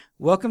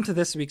Welcome to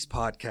this week's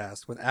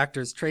podcast with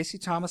actors Tracy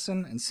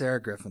Thomason and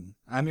Sarah Griffin.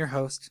 I'm your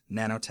host,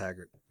 Nano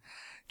Taggart.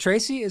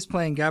 Tracy is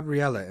playing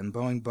Gabriella in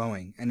Boing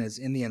Boing and is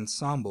in the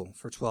ensemble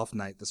for Twelfth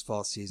Night this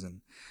fall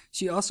season.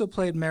 She also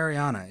played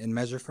Mariana in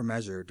Measure for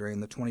Measure during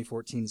the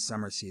 2014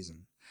 summer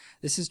season.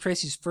 This is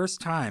Tracy's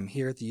first time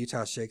here at the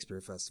Utah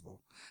Shakespeare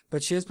Festival,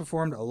 but she has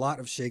performed a lot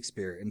of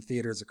Shakespeare in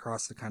theaters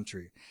across the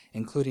country,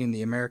 including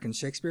the American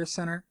Shakespeare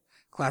Center,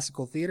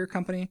 Classical Theater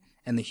Company,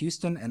 and the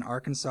Houston and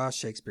Arkansas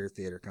Shakespeare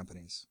Theater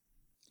Companies.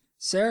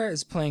 Sarah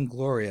is playing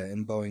Gloria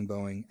in Boing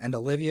Boing and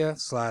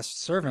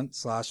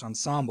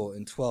Olivia/servant/ensemble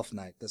in Twelfth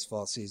Night this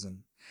fall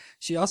season.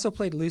 She also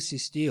played Lucy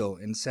Steele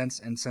in Sense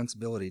and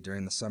Sensibility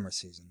during the summer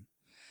season.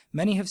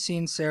 Many have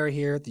seen Sarah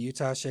here at the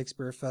Utah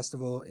Shakespeare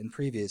Festival in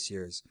previous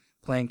years,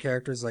 playing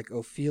characters like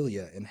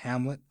Ophelia in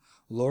Hamlet,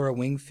 Laura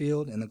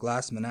Wingfield in The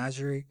Glass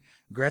Menagerie,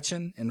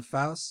 Gretchen in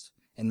Faust,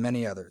 and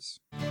many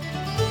others.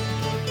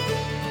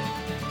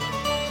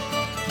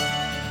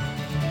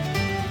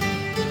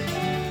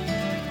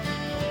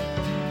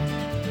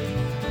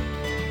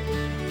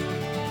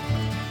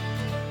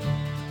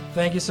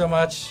 Thank you so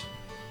much,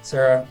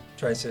 Sarah,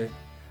 Tracy.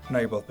 I know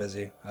you're both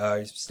busy.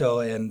 You're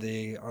still in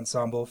the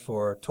ensemble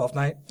for Twelfth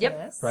Night, Yep.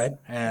 Yes. right?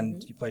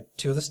 And you played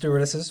two of the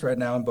stewardesses right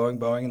now in Boing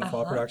Boing in the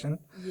fall production.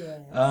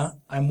 Yes.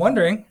 I'm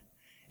wondering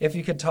if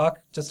you could talk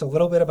just a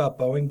little bit about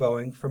Boing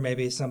Boing for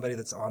maybe somebody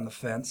that's on the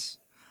fence,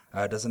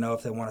 doesn't know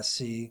if they want to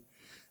see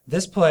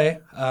this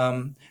play.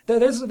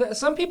 There's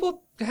some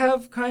people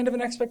have kind of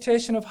an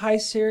expectation of high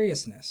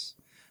seriousness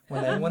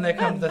when they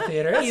come to the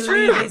theater. It's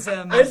true.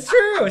 It's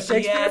true. A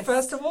Shakespeare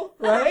Festival,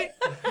 right?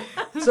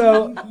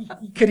 So,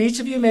 could each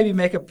of you maybe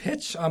make a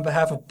pitch on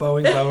behalf of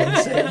Boing Boing and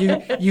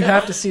say you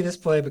have to see this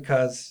play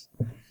because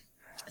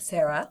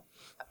Sarah.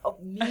 Oh,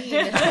 me.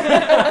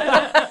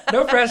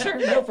 No pressure.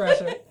 No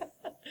pressure.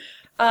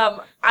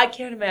 I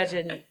can't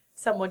imagine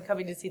someone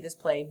coming to see this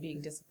play and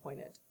being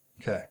disappointed.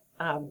 Okay.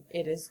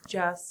 It is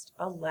just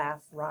a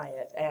laugh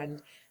riot,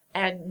 and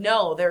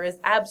no, there is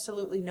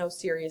absolutely no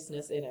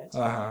seriousness in it.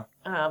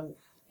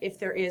 If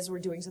there is, we're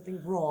doing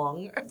something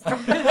wrong.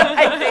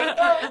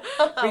 I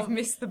think we've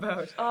missed the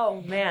boat.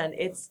 Oh man,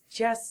 it's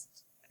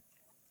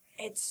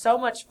so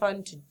much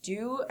fun to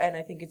do, and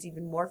I think it's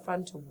even more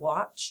fun to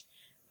watch.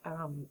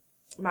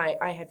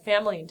 I had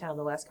family in town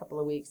the last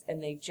couple of weeks,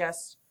 and they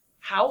just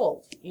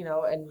howled,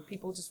 and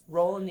people just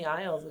roll in the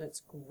aisles, and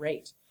it's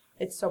great.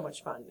 It's so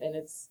much fun, and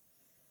it's,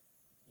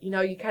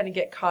 you kind of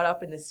get caught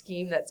up in the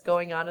scheme that's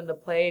going on in the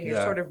play, and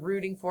you're sort of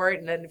rooting for it.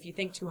 And then if you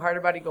think too hard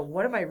about it, you go,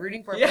 "What am I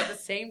rooting for?" But at the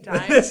same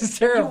time, this is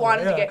terrible. You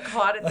want it to get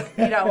caught at the,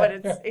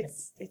 and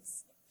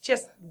it's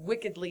just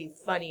wickedly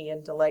funny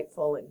and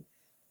delightful and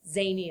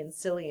zany and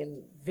silly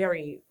and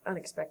very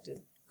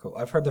unexpected. Cool.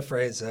 I've heard the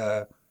phrase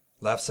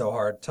 "laugh so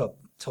hard till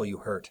you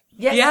hurt."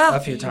 Yes. Yeah, a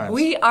few times.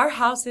 Our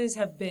houses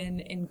have been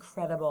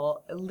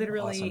incredible.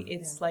 Literally, Awesome.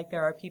 It's like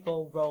there are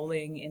people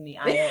rolling in the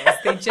aisles.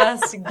 They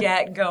just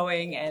get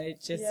going, and it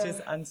just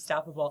is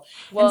unstoppable.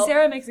 Well, and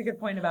Sarah makes a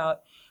good point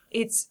about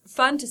it's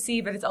fun to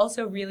see, but it's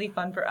also really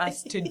fun for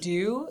us to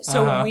do.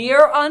 So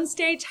we're on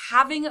stage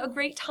having a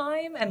great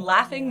time and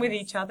laughing with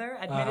each other,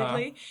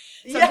 admittedly,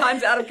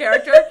 sometimes out of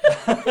character.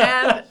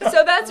 And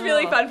so that's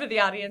really fun for the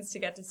audience to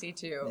get to see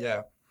too.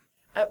 Yeah.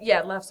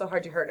 Laugh so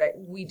hard you hurt.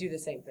 We do the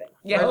same thing.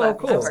 Yeah. Oh,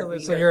 cool.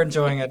 Absolutely. So you're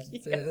enjoying it.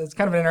 It's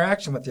kind of an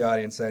interaction with the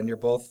audience, and you're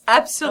both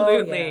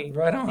Absolutely.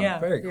 right on. Yeah.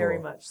 Very cool. Very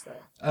much so.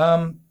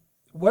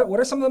 What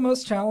are some of the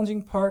most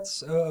challenging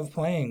parts of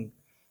playing,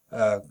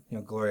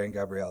 Gloria and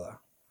Gabriella?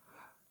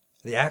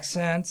 The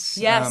accents,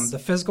 Yes. the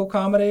physical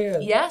comedy.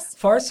 Yes.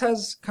 Farce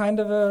has kind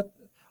of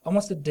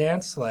almost a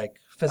dance-like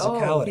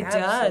physicality. It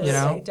does.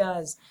 Absolutely. It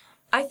does.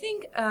 I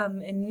think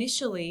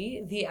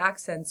initially the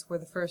accents were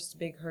the first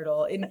big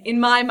hurdle. In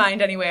my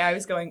mind anyway, I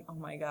was going, oh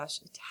my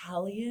gosh,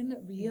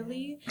 Italian?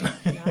 Really?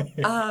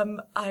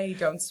 I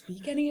don't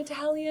speak any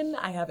Italian.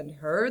 I haven't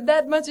heard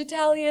that much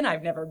Italian.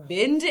 I've never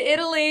been to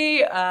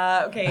Italy.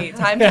 Okay,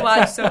 time to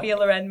watch Sophia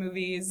Loren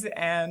movies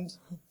and,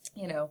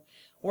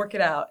 work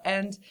it out.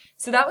 And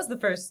so that was the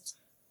first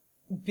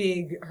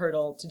big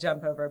hurdle to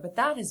jump over, but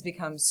that has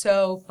become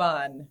so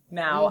fun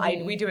now.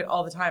 We do it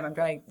all the time. I'm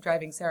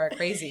driving Sarah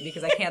crazy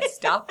because I can't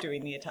stop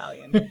doing the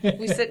Italian.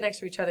 We sit next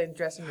to each other in the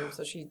dressing room,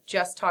 so she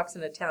just talks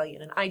in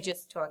Italian, and I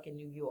just talk in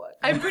New York.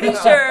 I'm pretty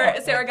sure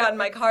Sarah got in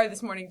my car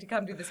this morning to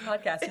come do this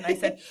podcast, and I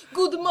said,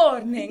 "Good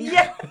morning."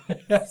 Yeah.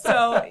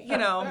 So,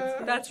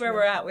 that's where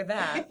we're at with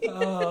that.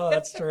 Oh,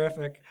 that's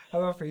terrific. How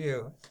about for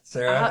you,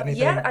 Sarah?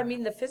 Anything? Yeah, I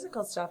mean, the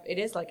physical stuff, it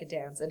is like a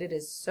dance, and it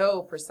is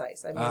so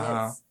precise. I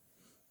mean, it's,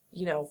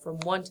 from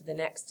one to the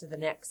next,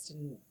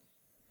 and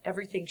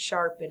everything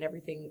sharp and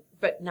everything,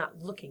 but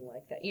not looking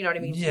like that. You know what I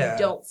mean? So you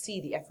don't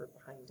see the effort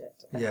behind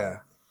it.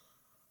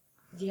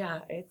 Yeah,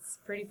 it's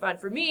pretty fun.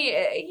 For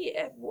me,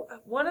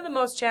 one of the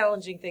most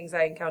challenging things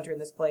I encounter in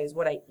this play is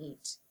what I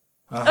eat.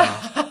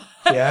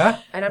 Yeah?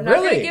 And I'm not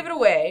going to give it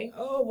away.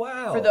 Oh,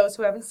 wow. For those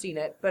who haven't seen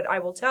it, but I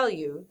will tell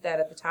you that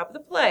at the top of the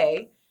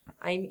play,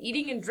 I'm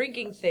eating and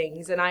drinking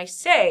things, and I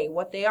say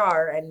what they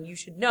are, and you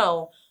should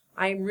know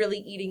I'm really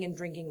eating and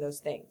drinking those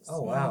things.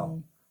 Oh,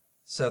 wow.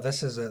 So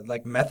this is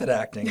like method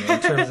acting in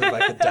terms of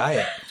like a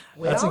diet.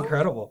 That's Well,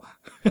 incredible.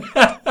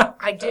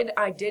 I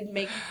did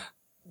make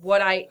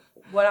what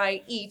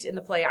I eat in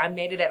the play. I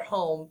made it at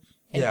home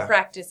and Yeah.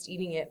 practiced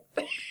eating it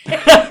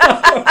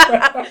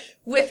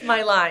with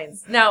my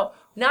lines. Now,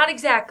 not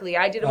exactly.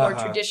 I did a more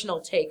Uh-huh. traditional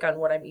take on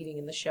what I'm eating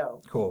in the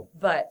show, Cool.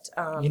 but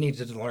You need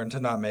to learn to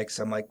not make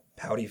some like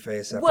pouty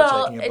face after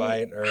well, taking a and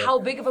bite. Or how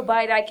big of a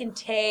bite I can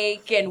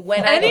take, and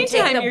when I can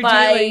Anytime take the you're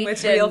bite, dealing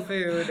with and, real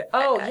food,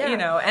 Oh, yeah. you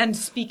know, and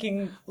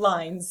speaking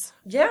lines.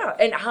 yeah,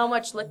 and how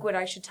much liquid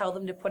I should tell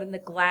them to put in the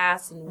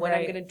glass, and when I'm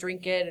Right. going to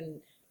drink it,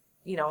 and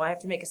I have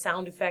to make a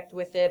sound effect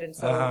with it, and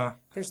so Uh-huh.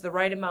 there's the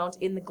right amount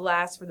in the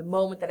glass for the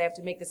moment that I have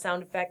to make the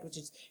sound effect, which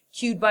is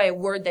cued by a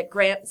word that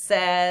Grant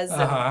says.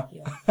 and- Uh-huh.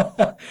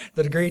 yeah.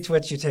 The degree to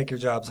which you take your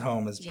jobs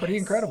home is pretty Yes.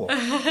 incredible.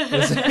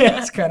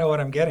 That's kind of what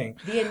I'm getting.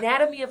 The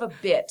anatomy of a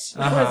bit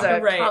Uh-huh. was a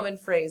Right. common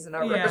phrase in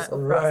our Yeah. rehearsal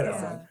Right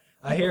process. on.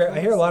 I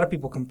hear a lot of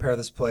people compare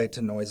this play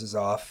to Noises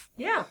Off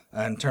Yeah.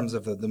 in terms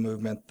of the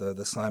movement,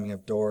 the slamming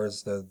of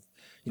doors, the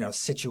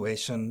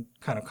situation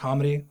kind of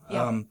comedy.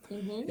 Yeah.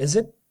 Is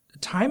it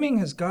timing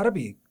has got to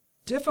be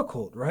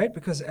difficult, right?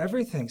 Because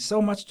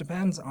so much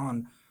depends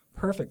on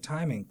perfect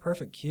timing,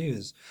 perfect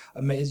cues.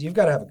 You've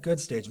got to have a good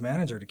stage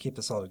manager to keep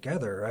this all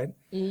together, right?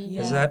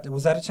 Yeah.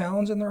 Was that a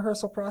challenge in the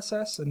rehearsal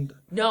process? And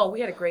No, we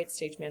had a great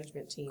stage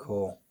management team.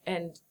 cool.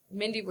 And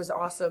Mindy was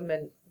awesome,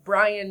 and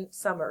Brian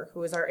Summer,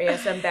 who is our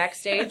ASM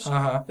backstage,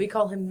 Uh-huh. we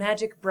call him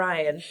Magic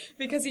Brian.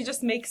 Because he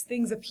just makes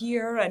things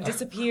appear and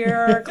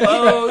disappear,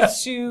 clothes,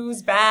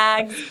 shoes,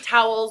 bags,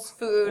 Towels,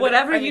 food.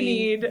 whatever I you mean,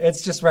 need.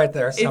 It's just right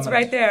there. It's summoned.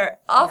 right there.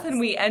 Often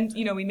we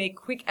make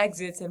quick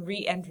exits and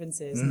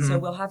re-entrances, and so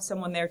we'll have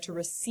someone there to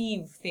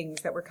receive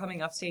things that we're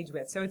coming off stage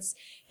with. So it's,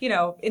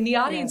 in the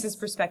audience's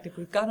perspective,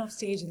 we've gone off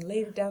stage and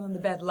laid it down on the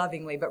bed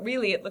lovingly, but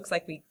really it looks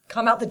like we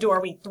come out the door,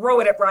 we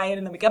throw it at Brian,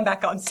 and then we come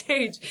back on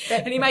stage,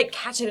 and he might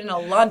catch it in a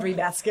laundry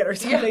basket or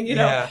something,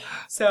 Yeah.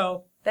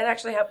 So That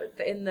actually happened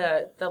in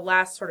the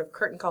last sort of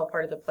curtain call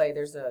part of the play.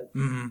 There's a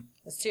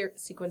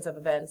sequence of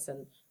events,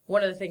 and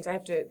one of the things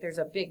there's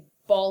a big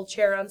ball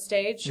chair on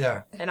stage.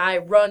 Yeah. And I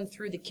run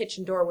through the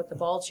kitchen door with the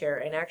ball chair,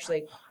 and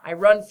actually I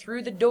run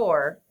through the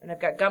door, and I've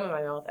got gum in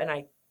my mouth, and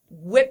I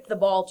whip the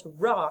ball to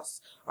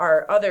Ross,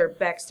 our other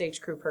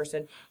backstage crew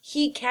person.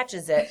 He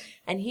catches it,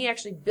 and he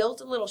actually built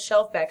a little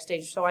shelf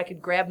backstage so I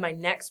could grab my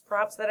next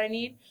props that I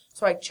need.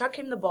 So I chuck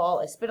him the ball,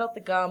 I spit out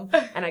the gum,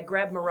 and I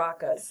grab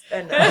maracas.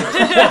 And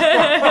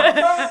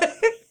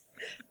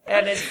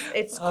and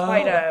it's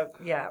quite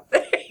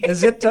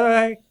Is it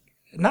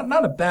not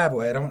in a bad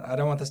way? I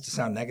don't want this to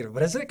sound negative,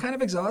 but is it kind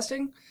of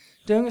exhausting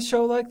doing a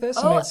show like this?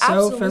 I mean, Oh, it's so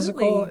absolutely.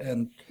 physical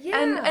and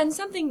And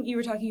something you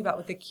were talking about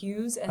with the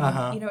cues, and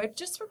Uh-huh. it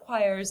just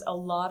requires a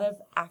lot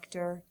of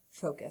actor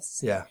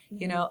focus. yeah.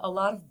 A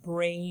lot of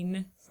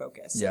brain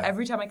focus. Yeah.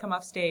 Every time I come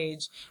off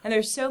stage, and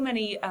there's so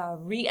many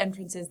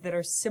re-entrances that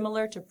are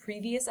similar to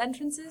previous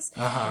entrances.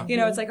 Uh-huh.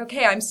 It's like,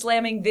 okay, I'm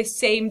slamming this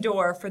same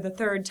door for the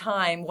third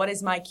time. What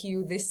is my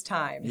cue this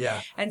time?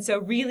 Yeah. And so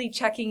really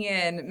checking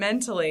in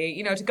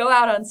mentally, to go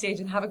out on stage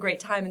and have a great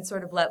time and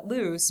sort of let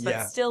loose, but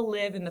Yeah. still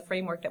live in the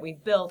framework that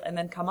we've built, and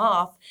then come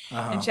off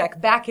and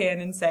check back in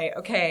and say,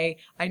 okay,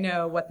 I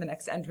know what the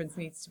next entrance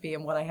needs to be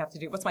and what I have to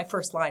do. What's my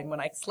first line when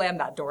I slam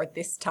that door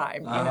this time?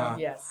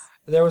 yes.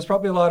 There was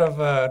probably a lot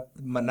of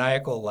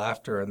maniacal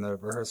laughter in the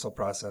rehearsal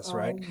process,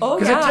 right? Oh,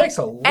 Because yeah. it takes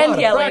a lot And of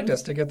yelling.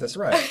 practice to get this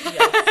right.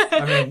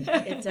 I mean,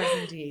 It does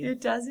indeed. It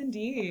does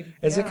indeed.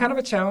 is it kind of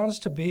a challenge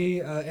to be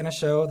in a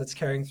show that's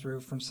carrying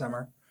through from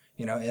summer,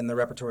 in the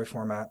repertory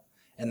format,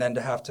 and then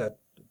to have to,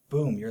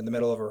 boom, you're in the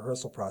middle of a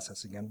rehearsal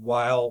process again,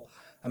 while,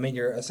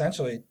 you're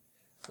essentially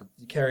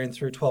carrying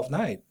through 12th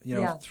Night,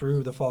 Yeah.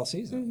 through the fall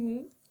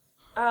season.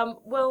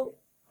 Well,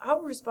 our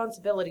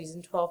responsibilities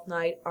in 12th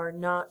Night are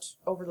not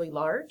overly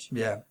large.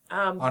 Yeah.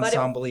 But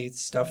Ensemble-y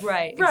stuff.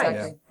 Right, right.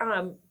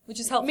 exactly. Which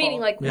is helpful. Meaning,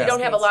 like, Yeah. we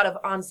don't have a lot of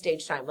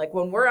on-stage time. Like,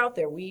 when we're out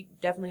there, we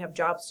definitely have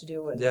jobs to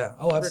do, and Yeah.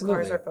 Oh, it requires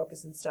absolutely. our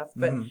focus and stuff.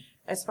 But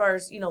as far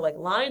as, like,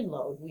 line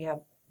load, we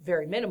have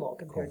very minimal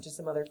compared to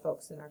some other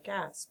folks in our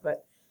cast.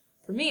 But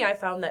for me, I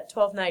found that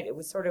 12th Night, it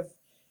was sort of,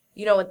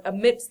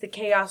 amidst the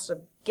chaos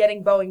of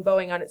getting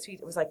Boeing on its feet,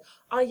 it was like,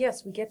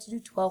 yes, we get to do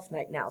 12th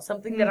Night now.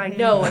 Something that I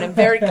know and I'm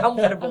very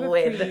comfortable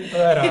with.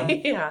 Right on.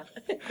 Yeah.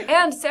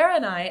 And Sarah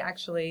and I,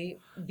 actually,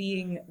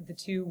 being the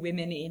two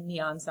women in the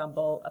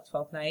ensemble of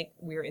 12th Night,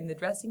 we're in the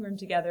dressing room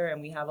together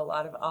and we have a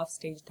lot of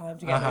off-stage time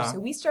together. Uh-huh. So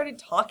we started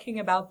talking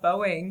about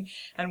Boeing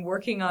and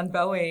working on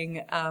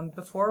Boeing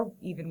before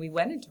even we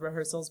went into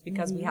rehearsals,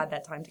 because we had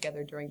that time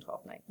together during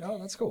 12th Night. Oh,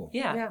 that's cool.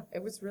 Yeah. Yeah,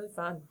 it was really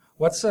fun.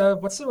 What's the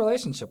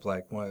relationship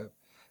like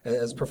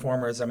as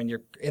performers?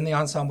 You're in the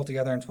ensemble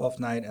together in 12th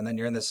Night, and then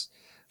you're in this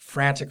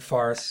frantic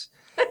farce.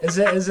 Does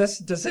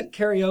it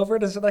carry over?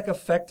 Does it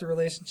affect the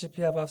relationship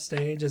you have off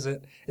stage? Is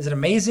it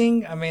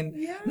amazing? Not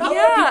a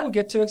lot of people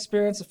get to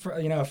experience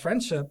a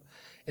friendship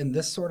in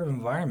this sort of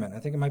environment. I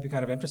think it might be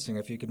kind of interesting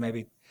if you could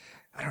maybe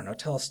I don't know,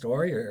 tell a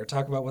story or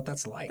talk about what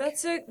that's like?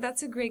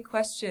 That's a great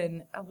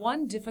question.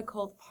 One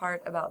difficult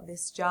part about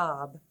this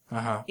job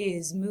Uh-huh.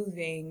 is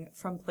moving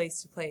from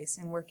place to place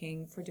and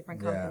working for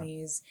different Yeah.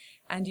 companies,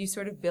 and you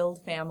sort of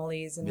build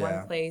families in Yeah.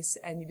 one place,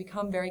 and you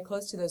become very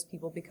close to those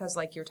people because,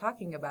 like you're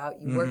talking about,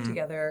 you work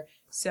together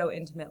so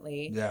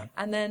intimately. Yeah.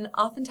 And then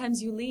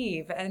oftentimes you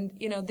leave, and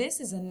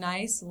this is a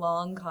nice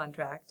long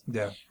contract.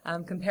 Yeah.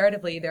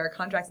 Comparatively, there are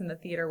contracts in the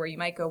theater where you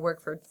might go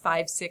work for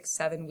 5, 6,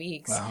 7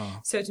 weeks. Uh-huh.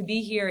 So to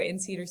be here in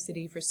Cedar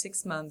City for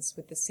 6 months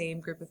with the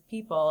same group of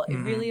people, it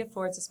really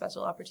affords a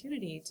special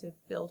opportunity to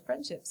build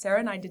friendships. Sarah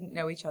and I didn't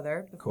know each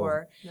other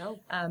before,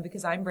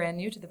 because I'm brand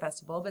new to the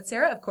festival. But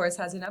Sarah, of course,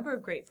 has a number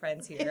of great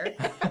friends here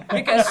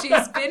because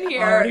she's been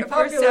Already here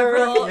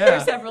popular. for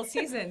several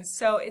seasons.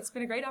 So it's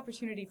been a great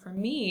opportunity for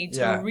me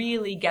to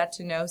really get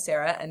to know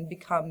Sarah and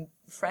become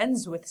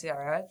friends with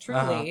Sarah,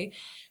 truly.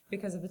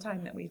 Because of the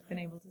time that we've been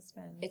able to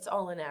spend. It's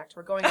all an act.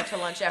 We're going out to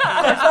lunch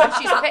afterwards,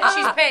 but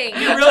she's paying.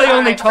 You really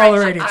only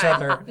tolerate each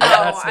other. No,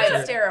 That's the it's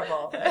truth.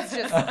 terrible. It's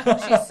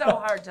just, she's so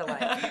hard to like.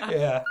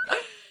 Yeah.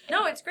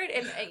 No, it's great.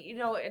 And,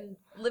 and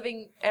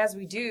living as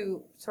we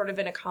do, sort of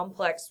in a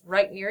complex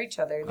right near each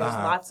other, there's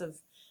lots of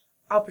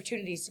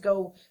opportunities to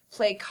go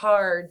play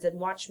cards and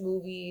watch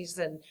movies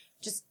and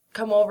just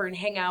come over and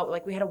hang out.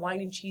 Like, we had a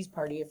wine and cheese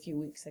party a few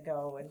weeks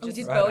ago. And We just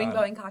did Right on.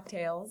 Boeing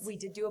cocktails. we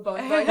did do a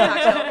Boeing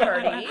cocktail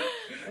party.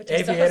 which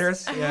is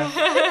Aviators. Yeah.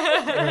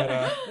 Right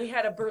on. We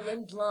had a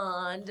Berlin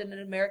Blonde and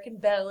an American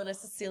Belle and a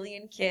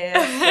Sicilian Kiss.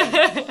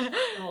 And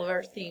all of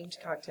our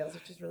themed cocktails,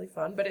 which is really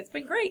fun. But it's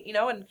been great,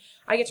 and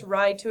I get to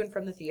ride to and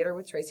from the theater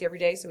with Tracy every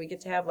day, so we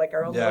get to have like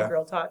our own little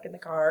girl talk in the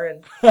car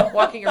and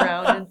walking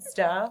around and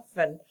stuff.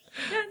 And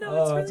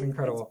It's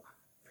incredible.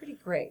 pretty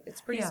great.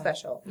 It's pretty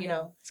special,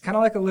 It's kind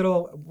of like a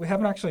little, we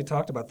haven't actually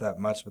talked about that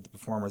much with the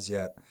performers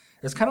yet.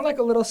 It's kind of like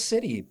a little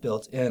city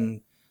built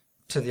in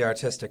to the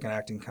artistic and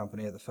acting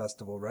company at the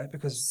festival, right?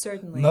 Because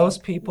Certainly.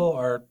 most people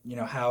are,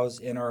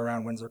 housed in or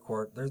around Windsor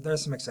Court.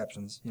 There's some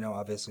exceptions,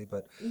 obviously,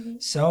 but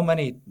so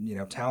many,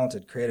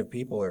 talented, creative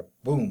people are,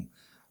 boom,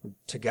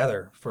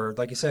 together for,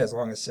 like you say, as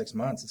long as 6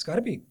 months. It's got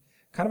to be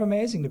kind of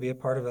amazing to be a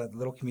part of a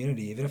little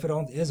community, even if it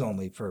is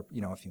only for,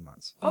 a few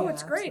months. Oh, Yeah,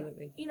 it's great.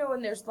 absolutely.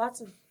 And there's lots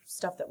of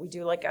stuff that we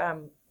do. Like,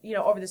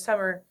 over the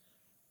summer,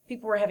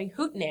 people were having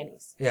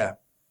hootenannies. Yeah.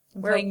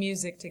 And playing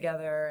music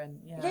together and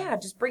Yeah,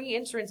 just bringing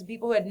instruments, and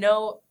people who had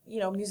no,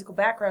 musical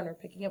background were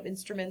picking up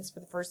instruments for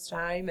the first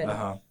time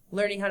and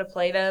learning how to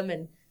play them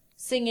and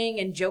singing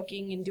and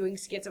joking and doing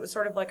skits. It was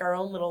sort of like our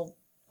own little,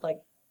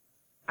 like,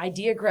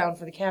 idea ground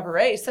for the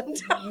cabaret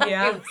sometimes.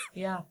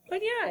 Yeah.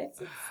 But yeah,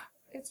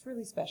 it's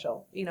really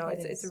special.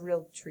 It's a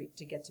real treat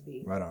to get to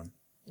be. Right on.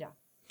 Yeah.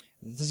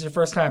 This is your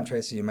first time,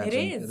 Tracy, you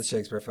mentioned, is. at the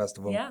Shakespeare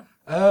Festival. Yeah.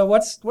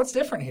 What's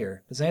different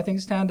here? Does anything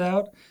stand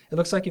out? It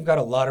looks like you've got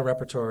a lot of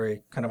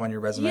repertory kind of on your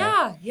resume.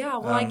 Yeah.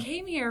 Well, I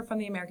came here from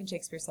the American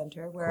Shakespeare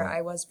Center, where Cool.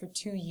 I was for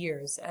 2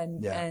 years,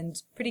 and Yeah.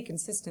 and pretty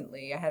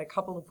consistently. I had a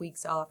couple of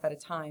weeks off at a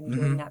time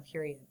during that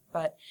period.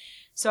 But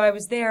so I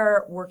was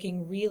there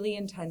working really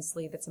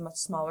intensely. That's a much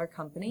smaller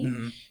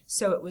company.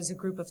 So it was a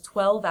group of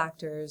 12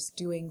 actors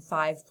doing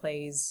 5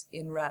 plays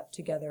in rep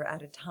together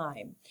at a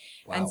time.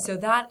 Wow. And so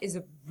that is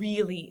a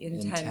really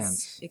intense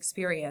Intense.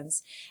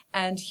 experience.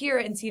 And here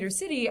in Cedar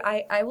City,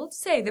 I will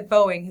say that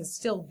Boeing has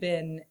still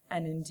been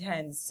an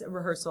intense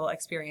rehearsal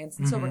experience.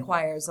 It still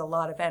requires a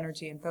lot of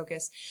energy and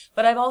focus.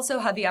 But I've also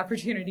had the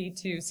opportunity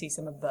to see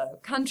some of the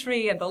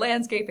country and the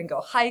landscape and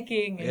go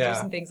hiking and do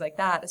some things like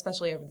that,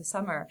 especially over the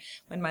summer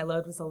when my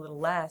load was a little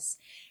less.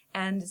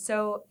 And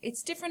so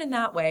it's different in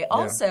that way.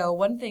 Also,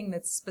 one thing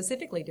that's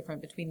specifically different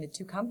between the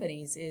two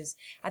companies is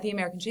at the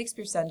American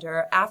Shakespeare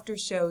Center, after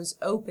shows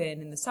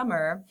open in the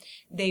summer,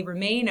 they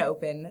remain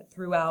open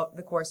throughout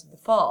the course of the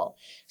fall.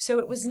 So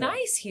it was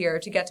nice here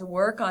to get to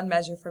work on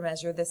Measure for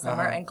Measure this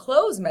summer and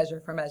close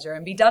Measure for Measure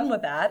and be done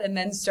with that and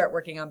then start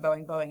working on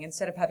Boeing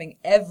instead of having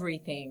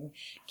everything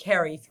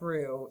carry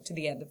through to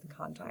the end of the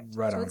contract.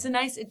 Right so on.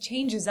 it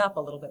changes up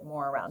a little bit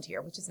more around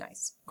here, which is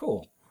nice.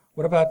 Cool.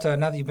 What about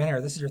now that you've been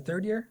here? This is your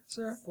 3rd year,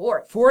 Sarah?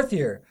 Fourth. 4th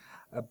year.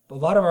 A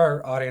lot of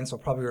our audience will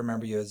probably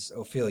remember you as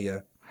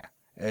Ophelia.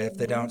 If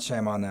they don't,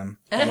 shame on them.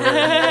 You're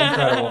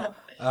incredible.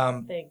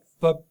 Thanks.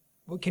 But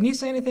can you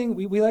say anything?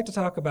 We like to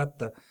talk about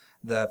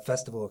the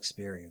festival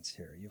experience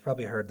here. You've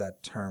probably heard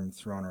that term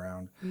thrown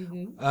around.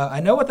 I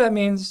know what that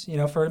means,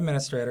 for an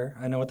administrator.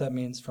 I know what that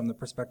means from the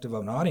perspective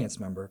of an audience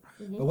member.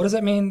 But what does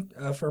that mean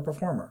for a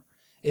performer?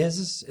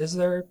 Is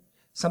there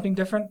something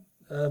different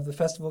of the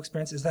festival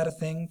experience? Is that a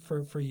thing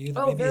for you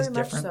that maybe is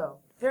different?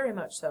 Very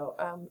much so.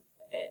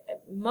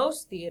 At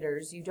most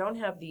theaters, you don't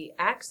have the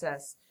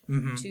access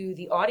to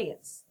the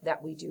audience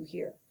that we do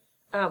here.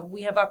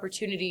 We have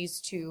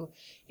opportunities to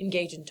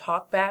engage in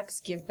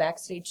talkbacks, give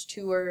backstage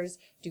tours,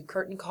 do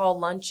curtain call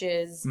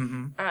lunches.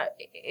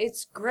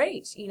 It's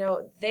great.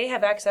 They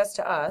have access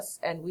to us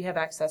and we have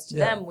access to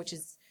them, which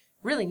is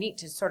really neat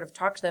to sort of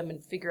talk to them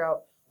and figure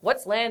out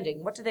what's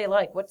landing, what do they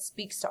like, what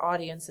speaks to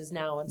audiences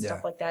now and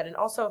stuff like that. And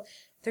also,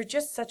 they're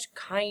just such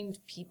kind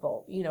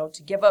people,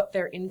 to give up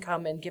their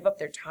income and give up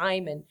their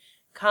time and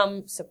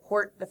come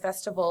support the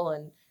festival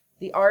and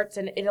the arts,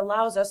 and it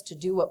allows us to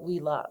do what we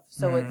love.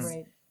 So it's,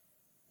 Right.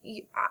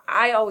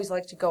 I always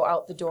like to go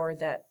out the door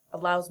that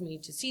allows me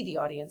to see the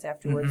audience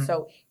afterwards.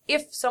 So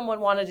if someone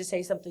wanted to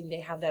say something,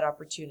 they have that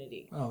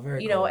opportunity. Oh,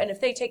 very You cool. know, and if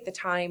they take the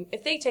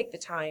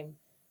time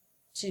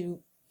to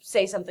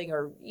say something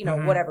or, you know,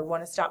 whatever,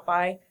 want to stop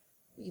by,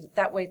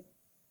 that way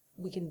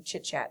we can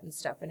chit chat and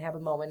stuff and have a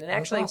moment. And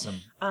That's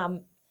actually,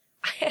 awesome.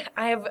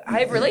 I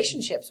have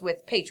relationships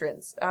with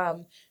patrons,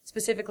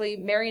 specifically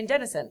Marion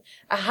Dennison.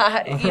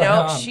 You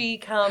know, she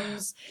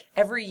comes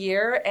every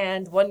year,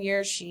 and one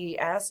year she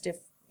asked if,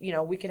 you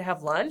know, we could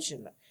have lunch,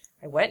 and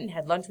I went and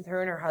had lunch with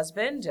her and her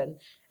husband, and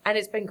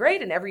it's been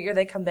great. And every year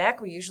they come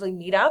back, we usually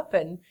meet up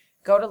and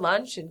go to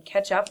lunch and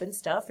catch up and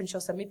stuff, and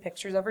she'll send me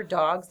pictures of her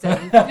dogs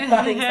and things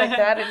like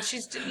that. And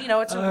she's, you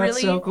know, it's a That's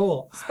really so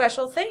cool.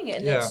 special thing,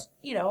 and Yeah. it's,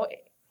 you know,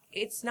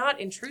 it's not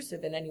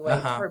intrusive in any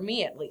way, for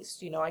me at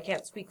least. You know, I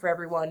can't speak for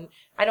everyone.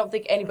 I don't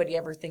think anybody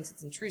ever thinks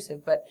it's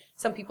intrusive, but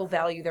some people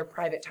value their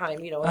private time,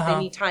 you know, if they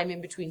need time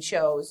in between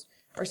shows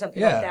or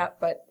something like that.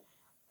 But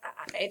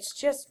it's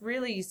just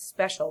really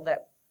special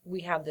that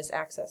we have this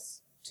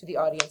access to the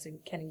audience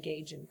and can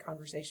engage in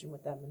conversation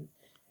with them. And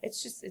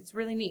it's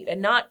really neat.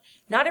 And not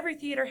every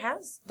theater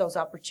has those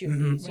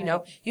opportunities. You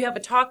know, you have a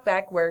talk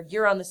back where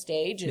you're on the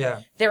stage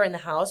and they're in the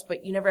house,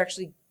 but you never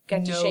actually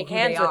get to Know shake who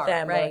hands they with are,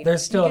 them. right.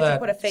 There's still you get to that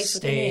put a face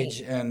with a name.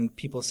 stage and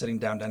people sitting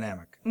down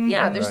dynamic.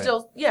 Yeah, there's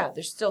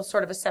Right. still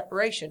sort of a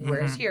separation.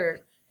 Whereas here,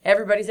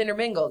 everybody's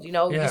intermingled. You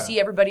know, you see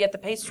everybody at the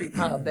pastry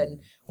pub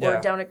or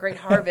down at Great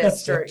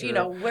Harvest So or, true. you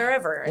know,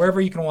 wherever.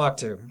 Wherever you can walk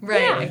to.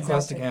 Right. Yeah, And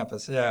close to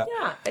campus. Yeah.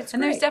 Yeah, it's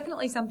And great. there's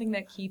definitely something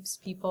that keeps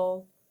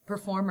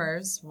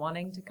performers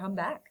wanting to come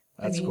back.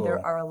 That's I mean, cool.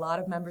 there are a lot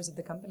of members of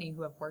the company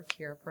who have worked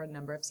here for a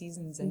number of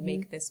seasons and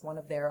make this one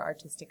of their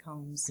artistic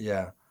homes.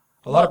 Yeah.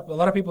 A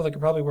lot of people that could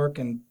probably work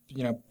in,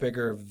 you know,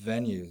 bigger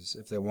venues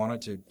if they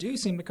wanted to do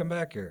seem to come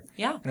back here.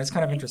 Yeah. And it's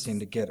kind of interesting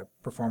to get a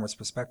performer's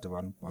perspective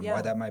on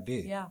why that might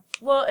be. Yeah.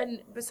 Well, and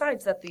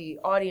besides that, the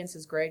audience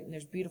is great and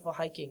there's beautiful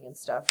hiking and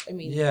stuff. I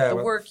mean, the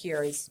work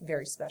here is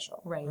very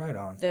special. Right. Right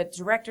on. The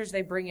directors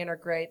they bring in are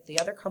great. The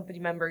other company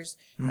members,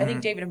 I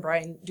think David and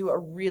Brian do a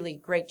really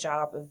great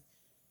job of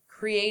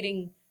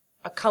creating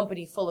a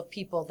company full of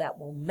people that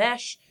will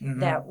mesh,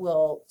 that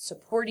will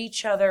support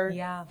each other,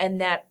 and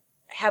that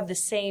have the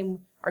same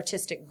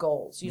artistic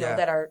goals, you know,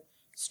 that are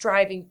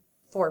striving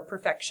for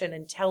perfection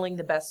and telling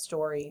the best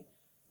story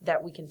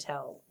that we can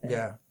tell.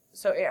 Yeah.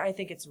 So I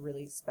think it's a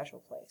really special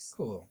place.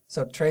 Cool.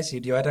 So Tracy,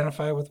 do you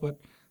identify with what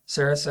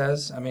Sarah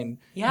says? I mean, do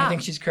you Yeah.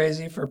 think she's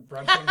crazy for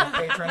brunching with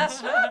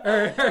patrons?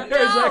 or is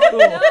that cool?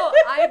 No,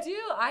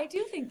 I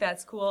do think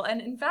that's cool.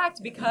 And in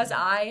fact, because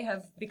I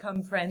have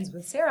become friends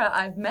with Sarah,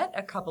 I've met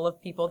a couple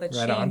of people that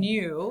Right she on.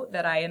 knew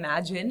that I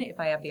imagine if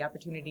I have the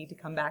opportunity to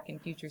come back in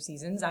future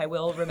seasons, I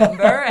will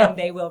remember and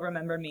they will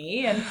remember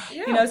me. And,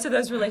 you know, so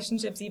those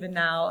relationships even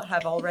now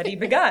have already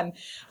begun.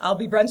 I'll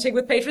be brunching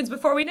with patrons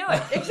before we know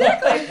it.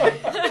 Exactly.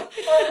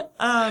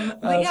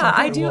 But yeah,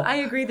 I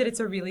agree that it's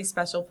a really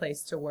special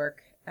place to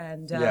work.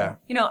 And,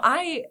 you know,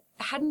 I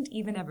hadn't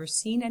even ever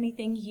seen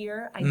anything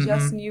here. I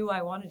just knew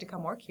I wanted to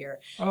come work here.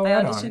 Oh, I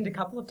right auditioned on. a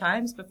couple of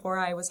times before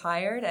I was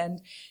hired.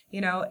 And,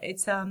 you know,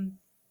 it's,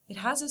 it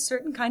has a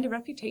certain kind of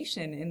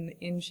reputation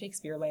in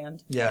Shakespeare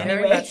land. Yeah.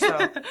 Very much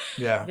so.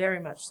 Yeah. Very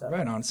much so.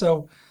 Right on.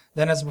 So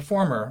then as a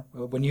performer,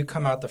 when you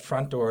come out the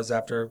front doors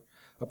after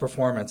a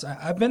performance,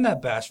 I've been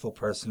that bashful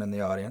person in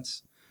the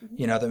audience,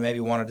 you know, that maybe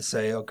wanted to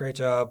say, oh, great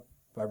job.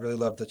 I really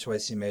love the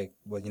choice you make,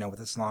 with, you know, with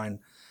this line.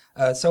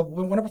 So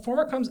when a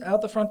performer comes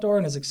out the front door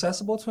and is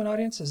accessible to an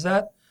audience, is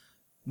that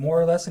more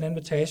or less an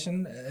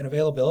invitation and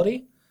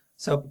availability?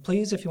 So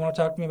please, if you want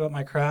to talk to me about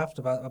my craft,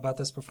 about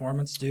this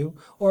performance, do.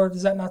 Or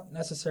is that not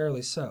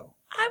necessarily so?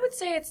 I would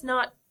say it's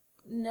not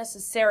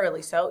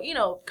necessarily so. You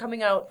know,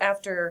 coming out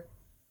after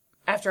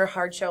a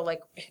hard show,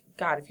 like,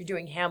 God, if you're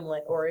doing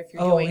Hamlet or if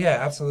you're doing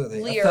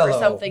absolutely. Lear or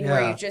something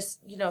where you're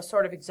just, you know,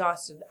 sort of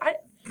exhausted.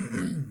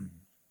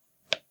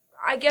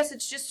 I guess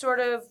it's just sort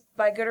of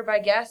by good or by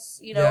guess,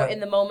 you know, in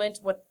the moment,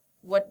 what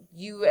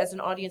you as an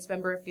audience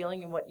member are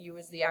feeling and what you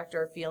as the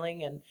actor are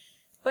feeling.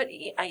 But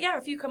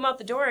if you come out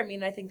the door, I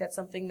mean, I think that's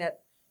something that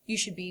you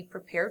should be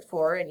prepared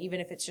for. And even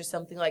if it's just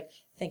something like,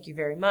 thank you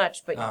very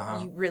much, but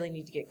you really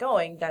need to get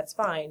going, that's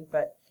fine.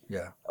 But,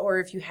 or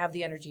if you have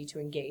the energy to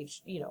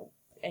engage, you know,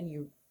 and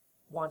you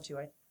want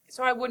to.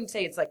 So I wouldn't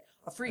say it's like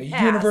a free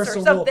pass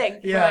universal or something.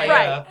 rule. Yeah, right.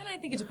 yeah. And I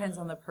think it depends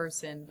on the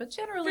person, but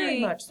Very generally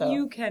much so.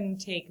 you can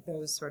take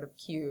those sort of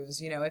cues,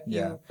 you know, if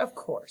you, Of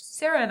course.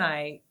 Sarah and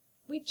I,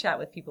 we chat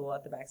with people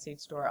at the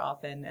backstage door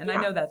often, and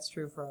I know that's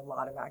true for a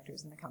lot of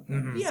actors in the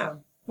company. Yeah. So.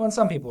 Well, and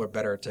some people are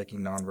better at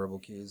taking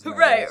nonverbal cues. than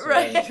Right, others,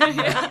 right.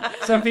 Yeah.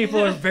 Some people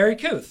are very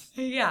couth.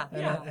 Yeah.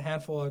 And a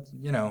handful of,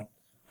 you know.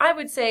 I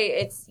would say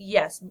it's,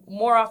 yes,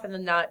 more often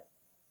than not,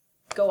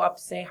 go up,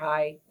 say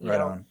hi, you Right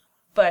know. on.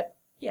 But,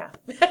 yeah.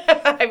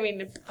 I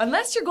mean,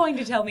 Unless you're going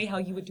to tell me how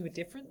you would do it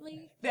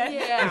differently, then,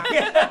 yeah.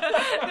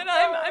 then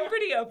I'm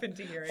pretty open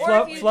to hearing. Or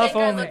if you Fluff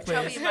think I only, look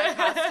chubby please. in my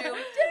costume,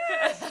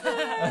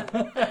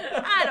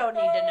 I don't need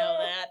to know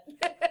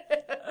that.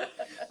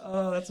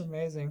 Oh, that's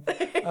amazing.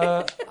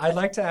 I'd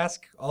like to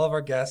ask all of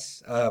our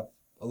guests a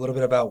little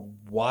bit about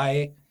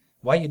why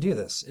you do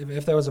this.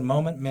 If there was a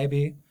moment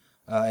maybe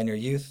in your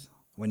youth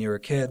when you were a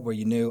kid where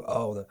you knew,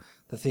 oh,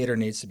 the theater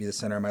needs to be the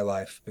center of my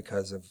life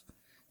because of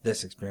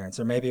this experience,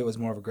 or maybe it was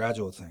more of a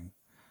gradual thing.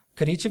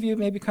 Could each of you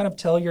maybe kind of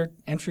tell your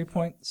entry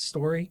point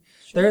story?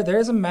 Sure. There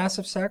is a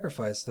massive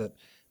sacrifice that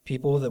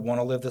people that want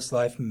to live this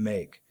life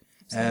make.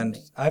 Absolutely. And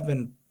I've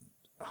been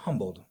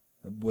humbled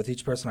with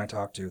each person I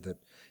talk to that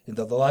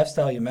the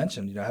lifestyle you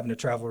mentioned, having to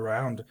travel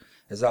around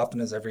as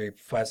often as every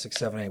 5, 6,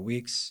 7, 8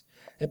 weeks,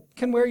 it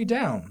can wear you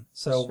down.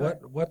 So sure.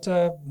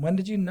 When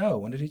did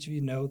each of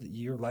you know that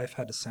your life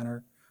had to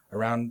center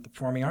around the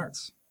performing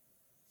arts?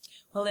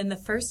 Well, in the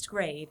first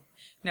grade.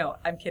 No,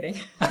 I'm kidding.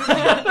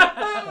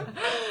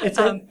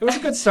 It was a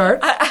good start.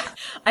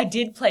 I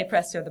did play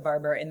Presto the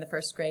Barber in the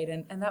first grade,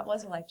 and that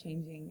was a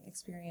life-changing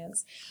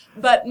experience.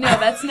 But no,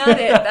 that's not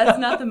it. That's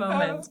not the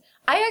moment.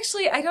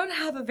 I don't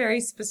have a very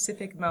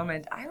specific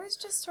moment. I was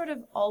just sort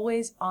of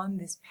always on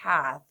this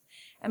path.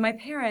 And my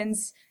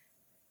parents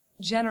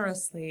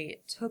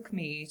generously took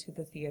me to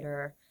the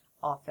theater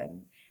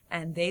often.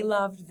 And they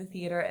loved the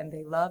theater, and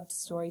they loved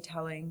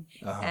storytelling.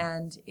 Uh-huh.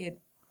 And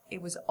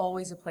it was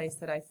always a place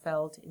that I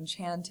felt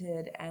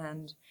enchanted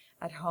and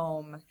at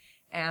home.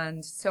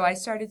 And so I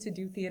started to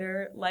do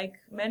theater like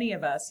many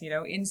of us,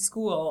 in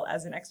school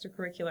as an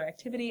extracurricular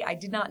activity. I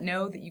did not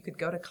know that you could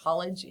go to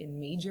college and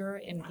major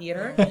in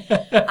theater.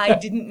 I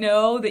didn't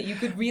know that you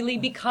could really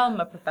become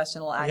a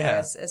professional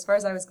actress. Yeah. As far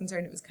as I was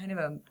concerned, it was kind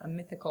of a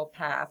mythical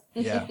path.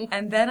 Yeah.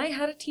 And then I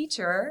had a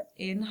teacher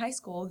in high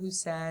school who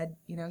said,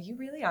 you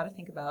really ought to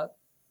think about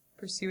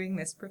pursuing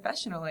this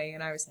professionally.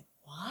 And I was like,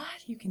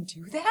 what? You can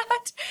do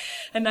that?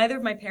 And neither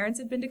of my parents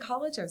had been to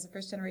college. I was a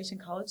first-generation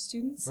college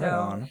student.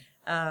 So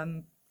I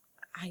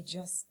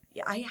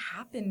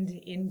happened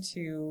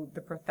into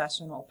the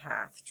professional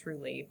path,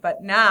 truly.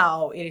 But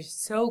now it is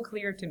so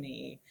clear to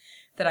me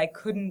that I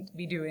couldn't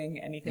be doing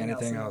anything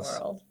else in the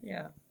world.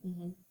 Yeah.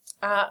 Mm-hmm.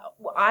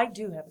 Well, I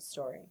do have a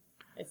story.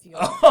 If you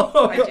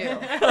I do.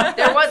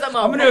 There was a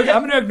moment.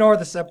 I'm gonna ignore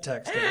the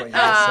subtext of what you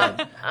just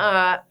said.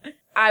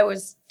 I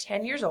was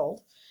 10 years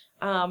old.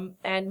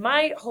 And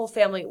my whole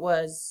family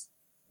was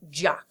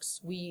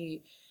jocks.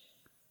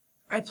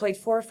 I played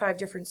 4 or 5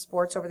 different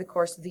sports over the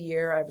course of the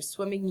year. I was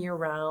swimming year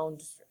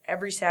round.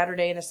 Every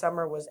Saturday in the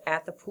summer was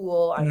at the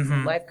pool. I was a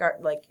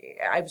lifeguard.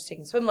 I was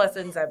taking swim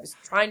lessons. I was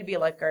trying to be a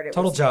lifeguard.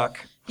 Total jock.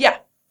 Yeah.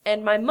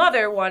 And my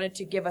mother wanted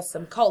to give us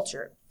some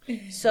culture.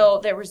 So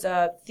there was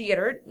a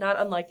theater, not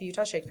unlike the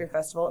Utah Shakespeare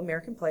Festival,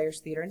 American Players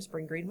Theater in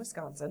Spring Green,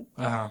 Wisconsin.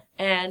 Uh-huh.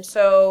 And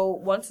so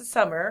once a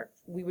summer,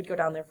 we would go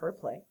down there for a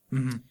play.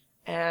 Mm-hmm.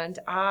 And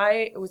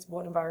it was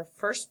one of our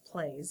first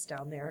plays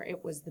down there.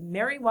 It was The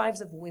Merry Wives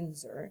of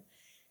Windsor,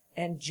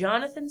 and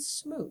Jonathan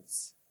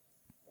Smoots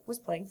was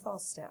playing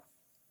Falstaff.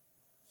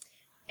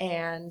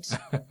 And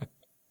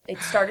it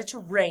started to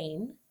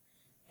rain,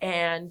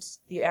 and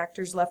the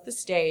actors left the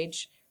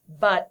stage,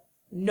 but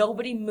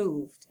nobody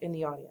moved in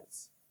the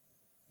audience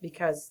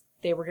because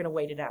they were going to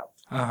wait it out.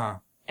 Uh-huh.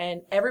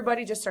 And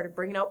everybody just started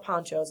bringing out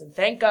ponchos, and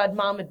thank God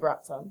Mom had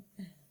brought some.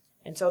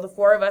 And so the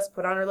 4 of us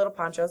put on our little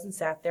ponchos and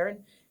sat there and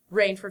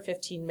rained for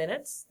 15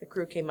 minutes. The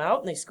crew came out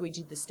and they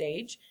squeegeed the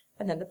stage,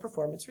 and then the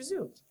performance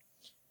resumed.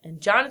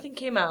 And Jonathan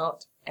came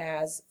out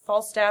as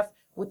Falstaff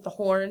with the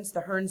horns,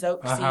 the Herns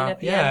Oak scene at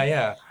the end.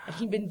 Yeah. And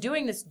he'd been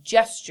doing this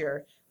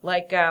gesture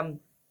like a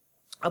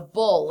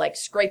bull, like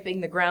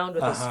scraping the ground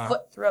with his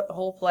foot throughout the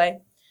whole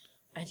play.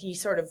 And he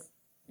sort of,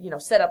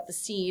 set up the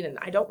scene, and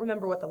I don't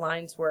remember what the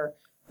lines were,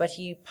 but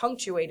he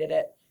punctuated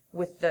it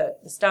with the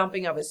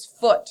stomping of his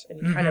foot,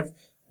 and he kind of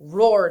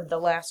roared the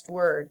last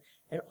word.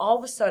 And all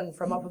of a sudden,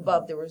 from up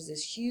above, there was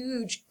this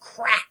huge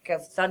crack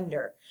of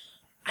thunder.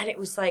 And it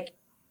was like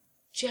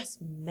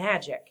just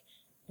magic.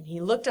 And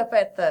he looked up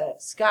at the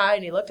sky,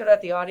 and he looked out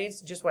at the audience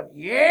and just went,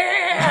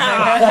 yeah!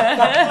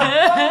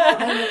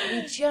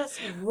 And we just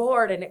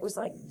roared, and it was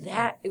like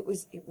that. It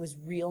was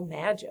real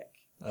magic.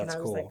 That's and I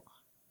was cool. like,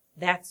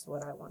 that's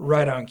what I want to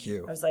Right do. on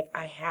cue. I was like,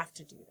 I have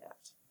to do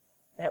that.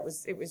 It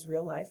was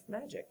real life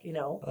magic,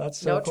 That's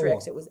so no cool.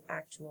 tricks. It was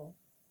actual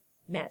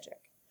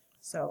magic.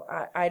 So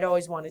I'd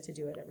always wanted to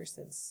do it ever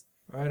since.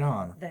 Right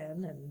on.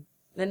 Then. And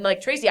then, like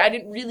Tracy, I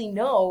didn't really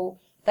know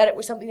that it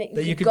was something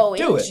that you could go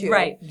do into. It.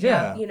 Right.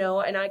 Yeah.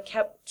 And I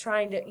kept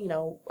trying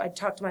to, I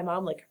talked to my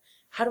mom, like,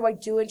 how do I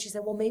do it? And she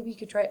said, well, maybe you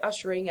could try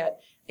ushering at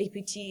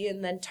APT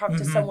and then talk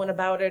to someone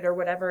about it or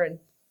whatever. And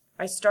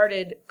I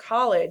started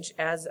college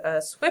as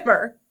a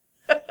swimmer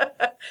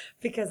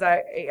because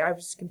I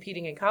was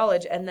competing in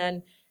college. And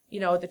then,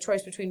 the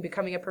choice between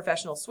becoming a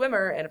professional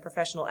swimmer and a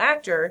professional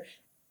actor,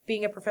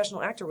 being a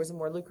professional actor was a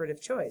more lucrative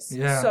choice.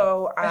 Yeah.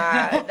 So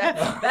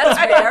that's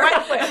fair.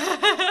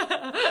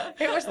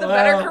 It was the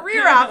better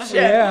career option.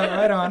 Yeah,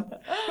 right on.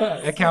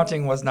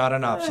 Accounting was not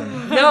an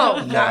option.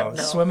 No.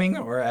 Swimming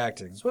or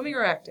acting? Swimming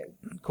or acting.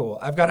 Cool.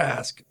 I've got to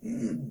ask,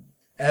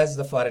 as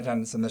the flight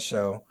attendants in the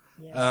show,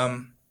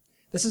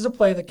 this is a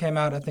play that came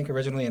out, I think,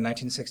 originally in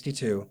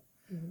 1962,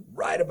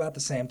 right about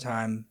the same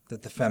time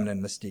that The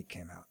Feminine Mystique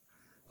came out.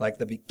 like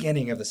the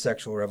beginning of the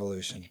sexual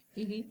revolution.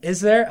 Mm-hmm.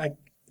 Is there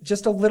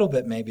just a little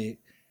bit maybe?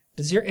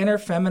 Does your inner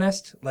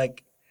feminist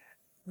like?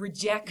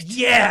 Reject.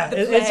 Yeah, the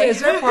is play.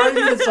 there part of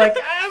you that's like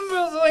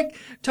I'm like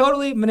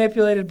totally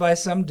manipulated by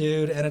some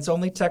dude, and it's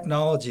only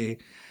technology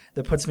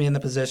that puts me in the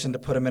position to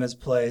put him in his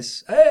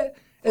place?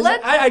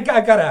 I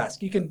gotta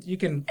ask. You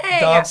can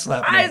dog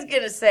slap me. I was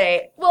gonna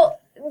say, Well,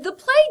 the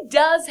play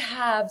does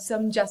have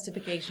some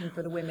justification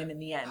for the women in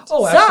the end.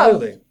 Oh, some.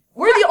 absolutely.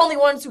 We're the only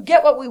ones who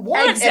get what we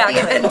want Exactly.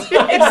 at the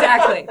end.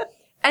 Exactly.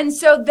 And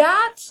so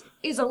that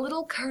is a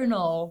little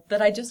kernel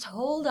that I just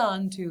hold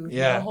on to for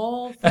Yeah. the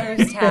whole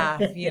first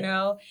half, you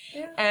know?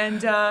 Yeah.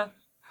 And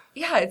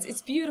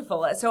it's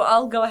beautiful. So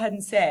I'll go ahead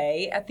and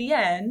say at the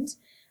end,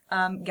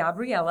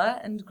 Gabriella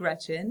and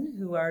Gretchen,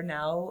 who are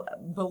now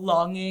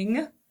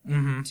belonging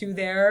Mm-hmm. to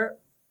their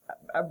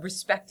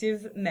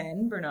respective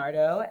men,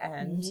 Bernardo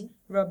and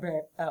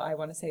Robert. I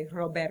want to say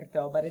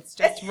Roberto, but it's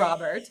just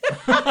Robert.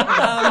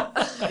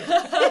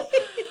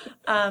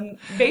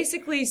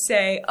 Basically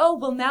say, oh,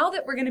 well, now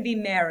that we're going to be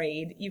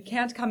married, you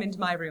can't come into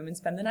my room and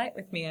spend the night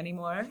with me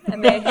anymore.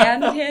 And they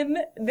hand him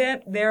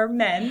their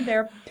men,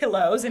 their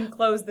pillows, and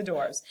close the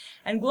doors.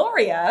 And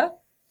Gloria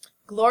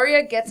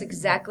gets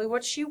exactly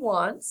what she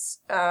wants,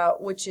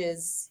 which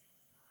is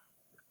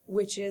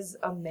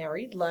a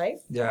married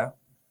life. Yeah.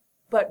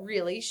 But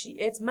really,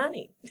 it's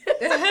money.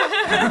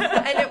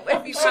 And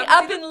if you she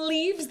up and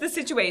leaves the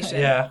situation.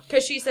 Yeah.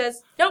 because she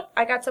says, nope,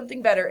 I got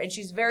something better, and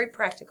she's very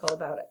practical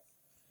about it.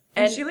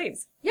 And she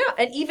leaves. Yeah,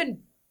 and even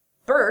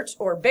Bert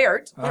or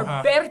Berta Or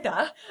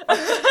Berta.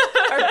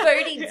 or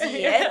Bertie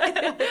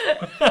dear,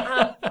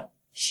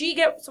 she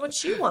gets what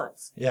she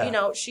wants.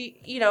 Yeah.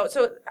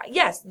 So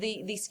yes,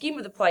 the scheme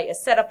of the play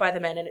is set up by the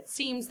men, and it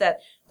seems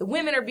that the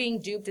women are being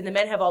duped and the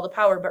men have all the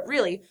power, but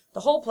really, the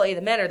whole play,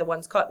 the men are the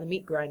ones caught in the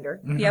meat grinder.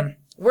 Mm-hmm. Yep.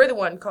 We're the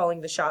one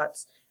calling the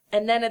shots.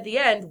 And then at the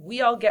end,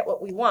 we all get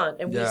what we want,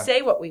 and we Yeah.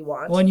 say what we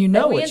want. Well, and you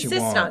know we what you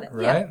insist want, on it.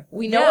 right? Yeah.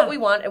 We know Yeah. what we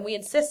want, and we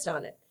insist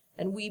on it.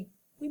 And we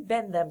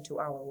bend them to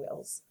our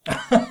wills.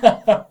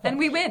 And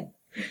we win.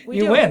 We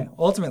You do. win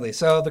ultimately.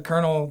 So the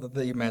kernel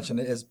that you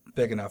mentioned is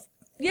big enough.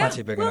 Yeah.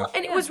 Plenty big well, enough.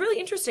 and it was really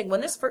interesting. When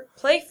this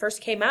play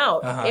first came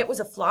out, Uh-huh. it was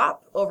a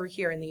flop over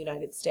here in the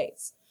United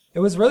States. It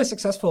was really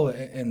successful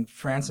in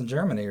France and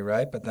Germany,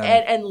 right? But then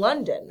And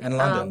London. And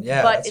London,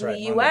 yeah, But that's in right,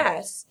 the London.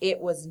 U.S., it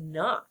was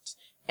not.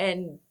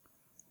 And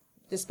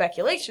the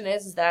speculation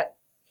is that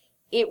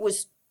it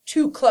was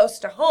too close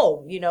to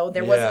home.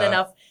 There wasn't Yeah.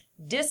 enough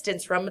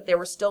distance from it. There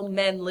were still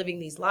men living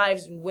these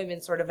lives and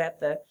women sort of at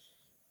the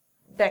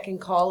beck and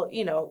call,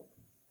 in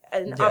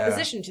Yeah.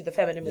 opposition to the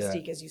feminine Yeah.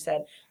 mystique, as you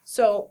said.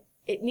 So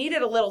it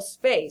needed a little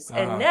space. Uh-huh.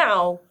 And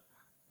now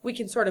we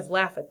can sort of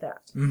laugh at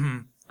that. Mm-hmm.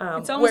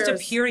 It's almost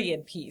whereas- a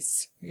period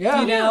piece.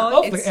 Yeah. You know,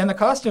 Oh, it's- and the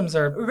costumes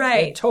are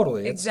Right.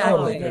 Totally. It's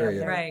totally Exactly.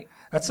 period. Right.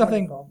 That's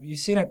something Wonderful. you've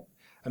seen it.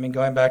 I mean,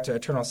 going back to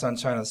Eternal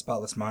Sunshine of the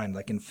Spotless Mind,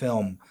 like in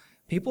film,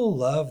 people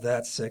love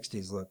that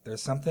 '60s look.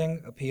 There's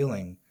something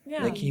appealing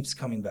Yeah. that keeps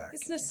coming back.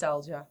 It's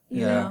nostalgia.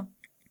 you Yeah. know?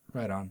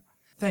 Right on.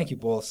 Thank you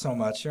both so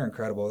much. You're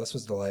incredible. This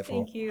was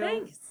delightful. Thank you.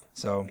 Thanks.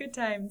 So, Good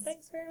times.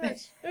 Thanks very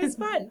much. It was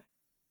fun.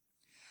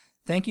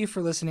 thank you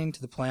for listening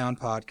to the Play On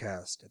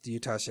podcast at the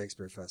Utah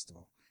Shakespeare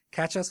Festival.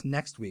 Catch us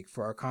next week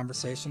for our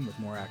conversation with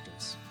more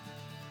actors.